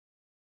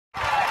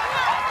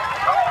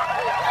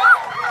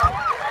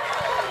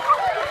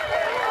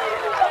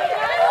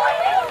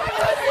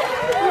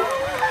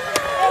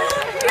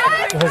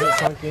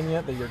sunk in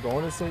yet that you're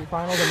going to state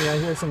finals? I mean, I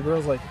hear some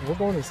girls like, we're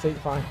going to state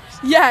finals.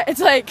 Yeah, it's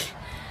like,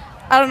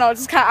 I don't know,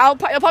 it's just kind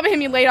of, it'll probably hit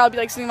me later. I'll be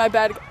like sitting in my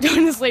bed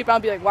going to sleep, and I'll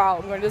be like, wow,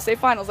 I'm going to the state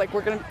finals. Like,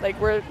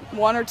 we're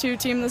one or two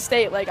team in the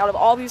state. Like, out of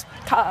all these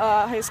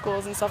high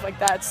schools and stuff like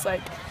that, it's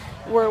like,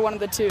 we're one of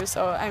the two.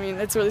 So, I mean,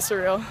 it's really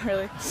surreal,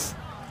 really.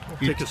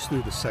 Take us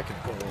through the second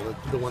goal,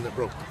 the one that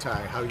broke the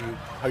tie,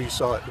 how you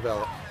saw it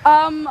develop.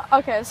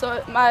 Okay,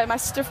 so my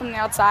sister from the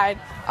outside,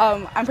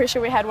 I'm pretty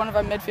sure we had one of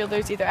our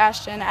midfielders, either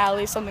Ashton,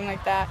 Allie, something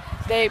like that.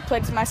 They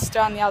played to my sister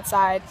on the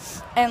outside,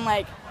 and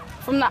like,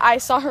 I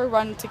saw her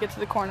run to get to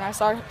the corner. I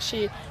saw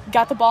she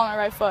got the ball on her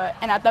right foot,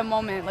 and at that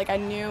moment, like, I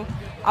knew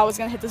I was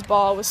gonna hit this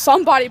ball with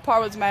some body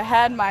part, was my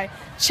head, my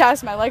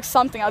chest, my legs,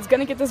 something. I was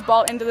gonna get this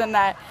ball into the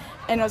net,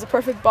 and it was a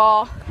perfect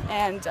ball,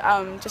 and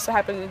just so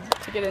happened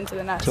to get into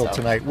the net. Till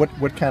tonight,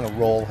 what kind of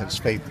role has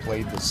Faith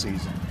played this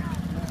season?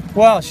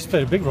 Well, she's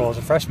played a big role as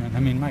a freshman. I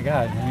mean, my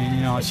God. I mean,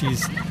 you know,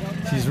 she's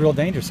real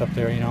dangerous up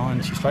there, you know,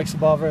 and she strikes the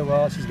ball very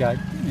well. She's got,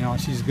 you know,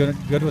 she's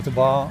good with the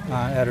ball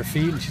at her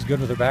feet, and she's good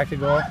with her back to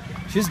goal.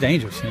 She's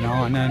dangerous, you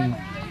know, and then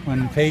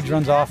when Paige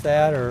runs off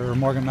that, or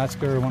Morgan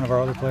Metzger or one of our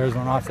other players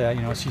run off that,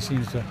 you know, she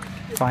seems to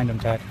find them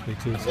tactically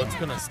too. So. What's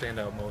going to stand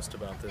out most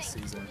about this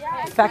season?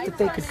 The fact that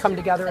they could come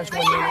together as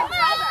one unit.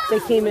 They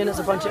came in as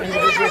a bunch of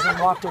individuals and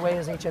walked away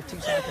as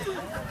HFT soccer.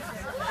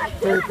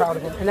 Very proud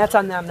of them, and that's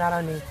on them, not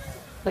on me.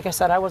 Like I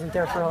said, I wasn't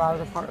there for a lot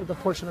of the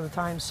portion of the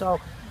time. So,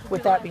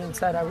 with that being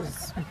said, I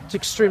was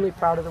extremely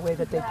proud of the way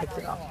that they picked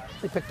it up.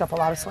 They picked up a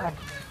lot of slack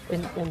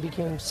and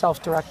became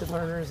self-directed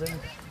learners and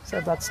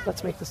said,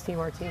 let's make this team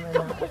our team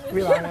and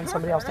rely on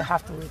somebody else to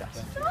have to lead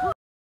us.